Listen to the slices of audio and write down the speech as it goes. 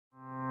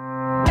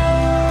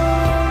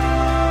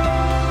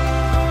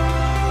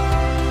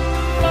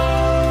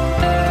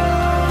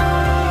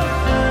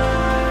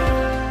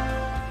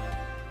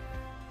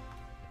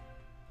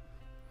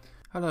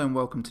Hello and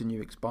welcome to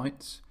Nuix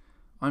Bytes.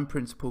 I'm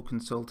Principal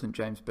Consultant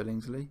James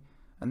Billingsley,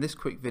 and this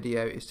quick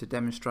video is to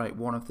demonstrate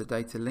one of the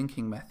data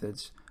linking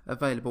methods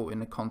available in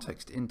the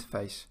context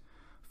interface,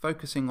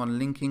 focusing on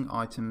linking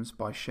items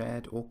by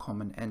shared or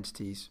common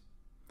entities.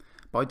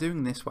 By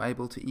doing this, we're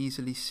able to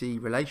easily see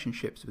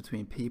relationships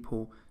between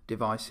people,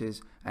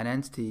 devices and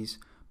entities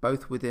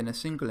both within a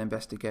single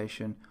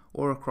investigation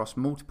or across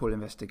multiple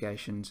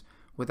investigations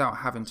without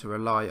having to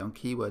rely on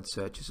keyword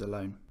searches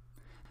alone.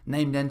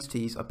 Named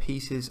entities are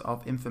pieces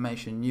of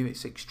information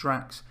Nuix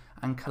extracts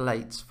and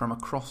collates from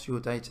across your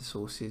data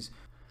sources.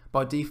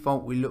 By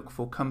default, we look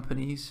for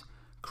companies,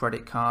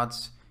 credit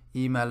cards,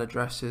 email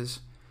addresses.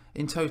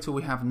 In total,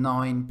 we have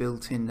 9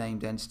 built-in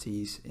named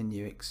entities in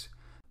Nuix.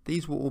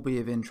 These will all be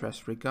of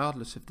interest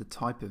regardless of the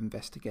type of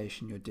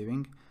investigation you're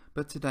doing,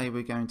 but today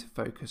we're going to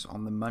focus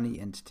on the money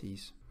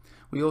entities.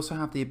 We also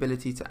have the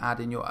ability to add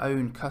in your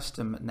own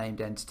custom named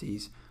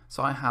entities,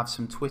 so I have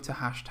some Twitter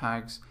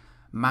hashtags,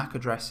 MAC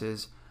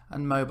addresses,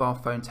 and mobile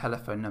phone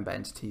telephone number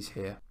entities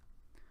here.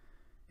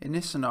 In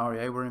this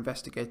scenario, we're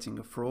investigating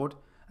a fraud,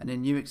 and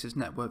in Nuix's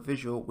network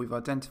visual, we've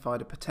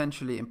identified a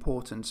potentially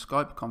important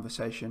Skype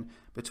conversation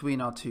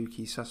between our 2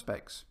 key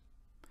suspects.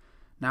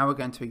 Now we're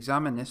going to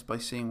examine this by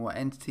seeing what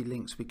entity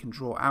links we can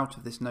draw out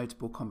of this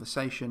notable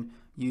conversation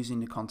using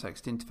the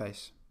context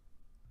interface.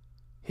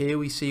 Here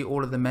we see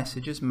all of the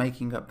messages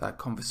making up that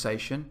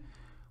conversation.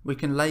 We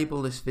can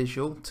label this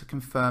visual to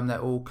confirm they're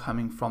all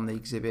coming from the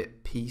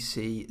exhibit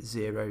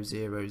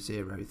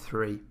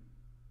PC0003.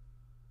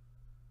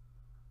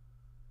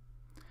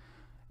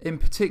 In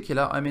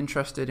particular, I'm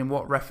interested in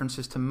what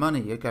references to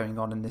money are going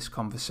on in this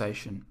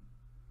conversation.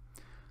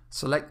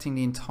 Selecting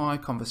the entire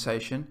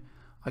conversation,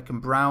 I can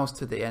browse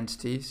to the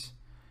entities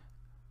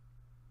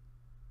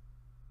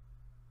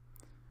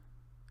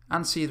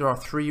and see there are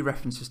 3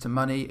 references to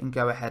money and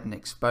go ahead and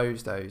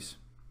expose those.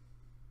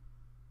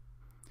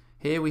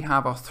 Here we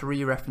have our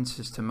 3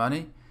 references to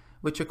money,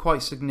 which are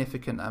quite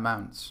significant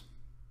amounts.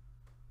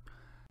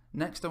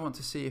 Next, I want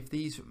to see if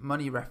these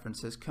money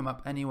references come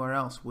up anywhere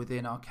else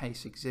within our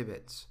case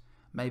exhibits,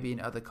 maybe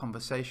in other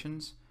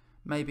conversations,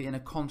 maybe in a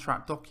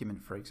contract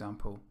document, for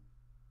example.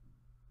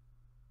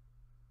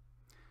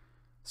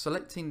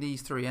 Selecting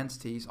these 3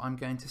 entities, I'm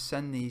going to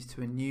send these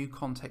to a new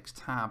context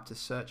tab to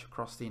search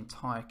across the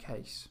entire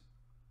case.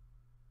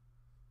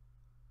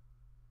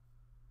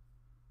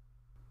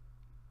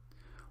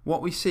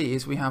 What we see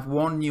is we have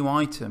one new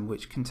item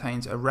which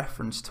contains a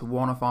reference to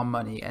one of our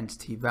money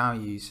entity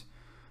values.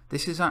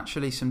 This is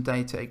actually some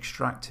data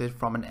extracted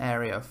from an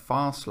area of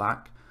file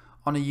slack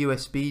on a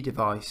USB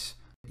device,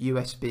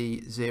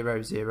 USB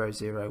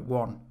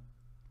 0001.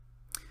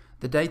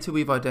 The data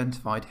we've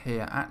identified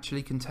here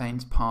actually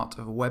contains part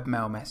of a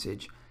webmail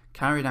message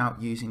carried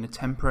out using the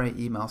temporary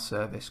email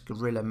service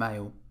Gorilla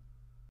Mail.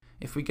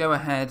 If we go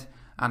ahead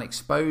and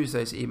expose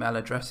those email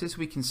addresses,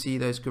 we can see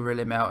those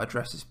Gorilla Mail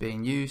addresses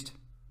being used,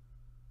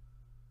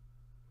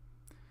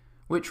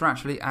 which were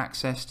actually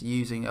accessed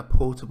using a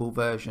portable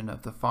version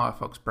of the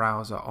Firefox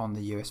browser on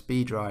the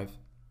USB drive.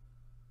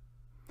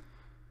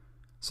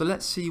 So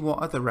let's see what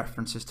other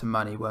references to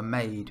money were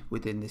made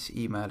within this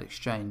email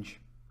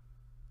exchange.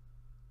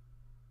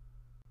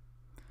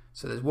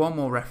 So there's one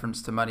more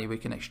reference to money we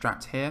can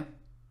extract here,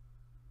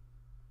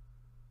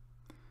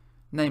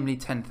 namely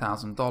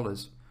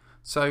 $10,000.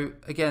 So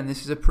again,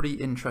 this is a pretty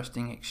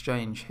interesting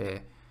exchange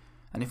here.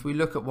 And if we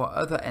look at what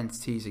other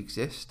entities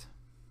exist,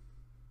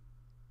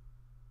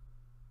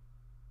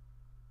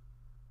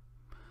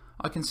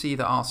 I can see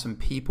there are some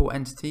people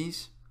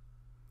entities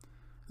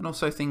and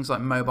also things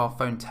like mobile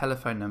phone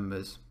telephone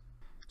numbers.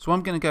 So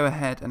I'm going to go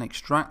ahead and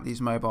extract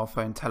these mobile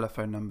phone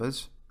telephone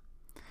numbers.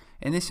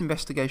 In this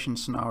investigation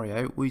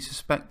scenario, we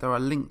suspect there are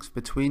links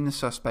between the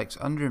suspects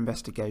under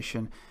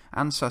investigation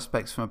and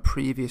suspects from a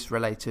previous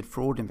related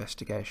fraud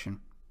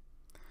investigation.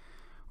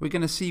 We're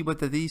going to see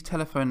whether these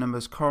telephone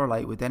numbers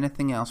correlate with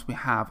anything else we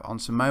have on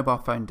some mobile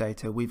phone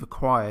data we've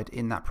acquired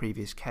in that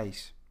previous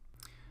case.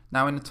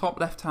 Now in the top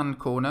left hand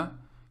corner,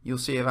 you'll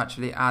see I've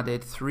actually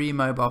added 3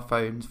 mobile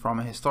phones from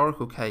a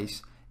historical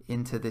case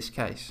into this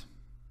case.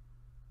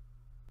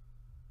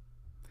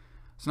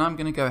 So now I'm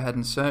going to go ahead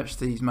and search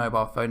these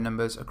mobile phone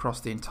numbers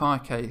across the entire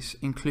case,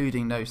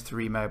 including those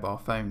 3 mobile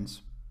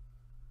phones.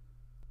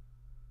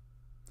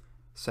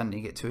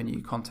 Sending it to a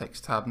new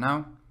context tab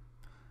now.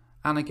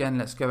 And again,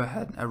 let's go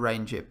ahead and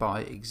arrange it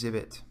by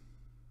exhibit.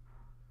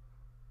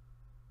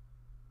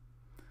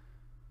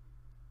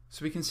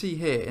 So we can see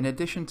here, in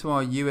addition to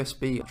our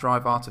USB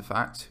drive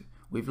artifact,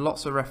 we've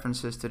lots of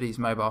references to these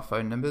mobile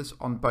phone numbers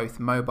on both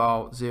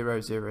mobile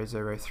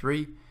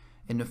 0003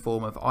 in the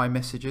form of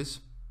iMessages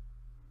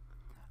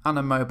and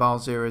a mobile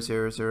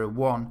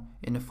 0001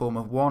 in the form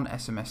of 1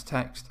 SMS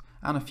text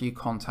and a few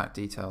contact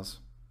details.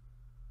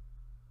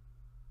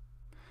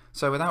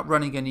 So without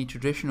running any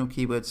traditional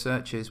keyword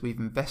searches, we've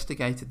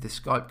investigated this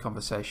Skype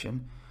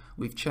conversation,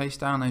 we've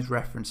chased down those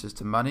references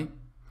to money,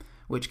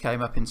 which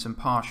came up in some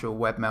partial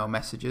webmail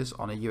messages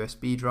on a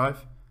USB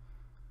drive,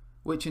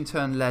 which in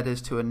turn led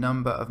us to a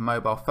number of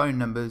mobile phone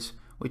numbers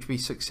which we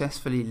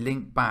successfully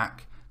linked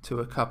back to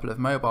a couple of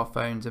mobile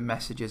phones and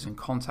messages and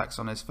contacts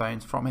on his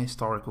phones from a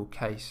historical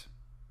case.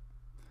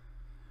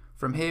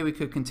 From here we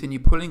could continue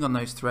pulling on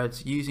those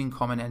threads using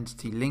common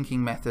entity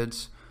linking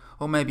methods,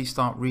 or maybe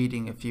start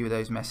reading a few of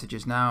those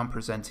messages now and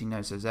presenting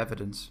those as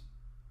evidence.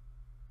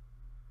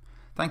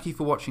 Thank you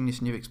for watching this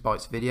Nuix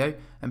Bytes video,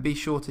 and be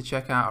sure to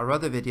check out our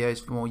other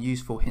videos for more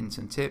useful hints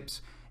and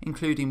tips,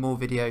 including more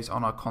videos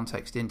on our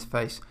context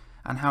interface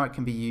and how it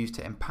can be used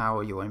to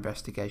empower your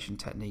investigation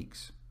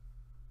techniques.